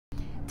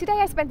Today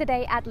I spent the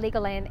day at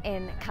Legoland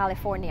in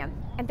California,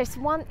 and there's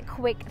one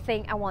quick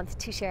thing I want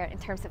to share in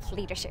terms of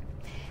leadership.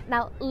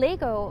 Now,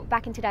 Lego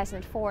back in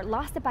 2004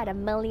 lost about $1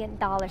 million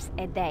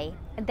a day,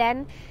 and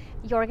then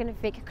Jørgen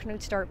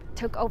Knudstorp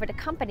took over the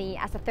company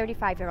as a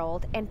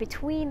 35-year-old, and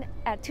between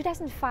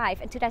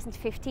 2005 and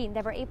 2015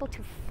 they were able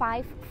to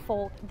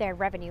five-fold their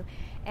revenue,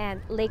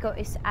 and Lego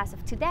is, as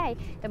of today,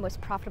 the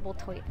most profitable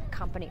toy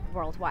company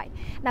worldwide.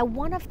 Now,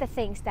 one of the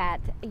things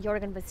that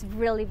Jørgen was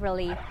really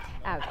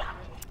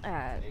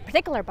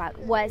particular about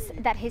was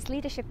that his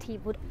leadership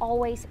team would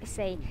always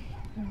say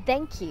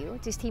thank you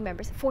to his team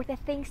members for the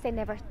things they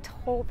never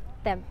told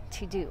them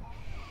to do.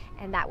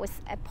 And that was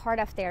a part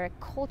of their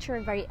culture,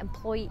 very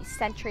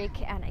employee-centric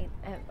and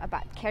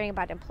about caring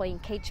about employee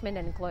engagement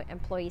and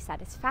employee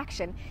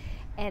satisfaction.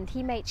 And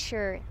he made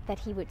sure that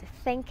he would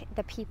thank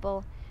the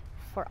people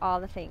for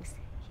all the things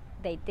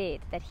they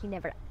did that he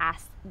never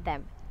asked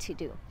them to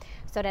do,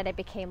 so that it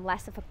became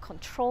less of a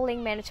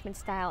controlling management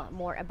style,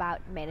 more about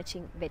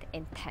managing with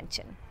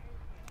intention.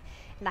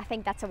 And I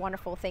think that's a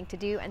wonderful thing to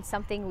do, and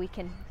something we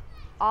can,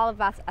 all of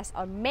us,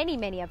 or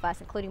many of us,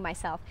 including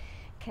myself,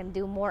 can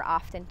do more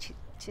often,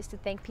 just to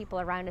thank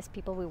people around us,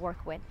 people we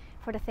work with,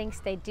 for the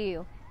things they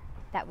do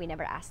that we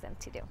never asked them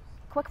to do.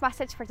 Quick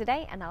message for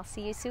today, and I'll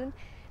see you soon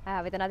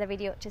with another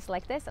video just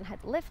like this on how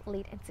to live,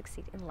 lead, and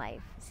succeed in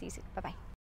life. See you soon. Bye-bye.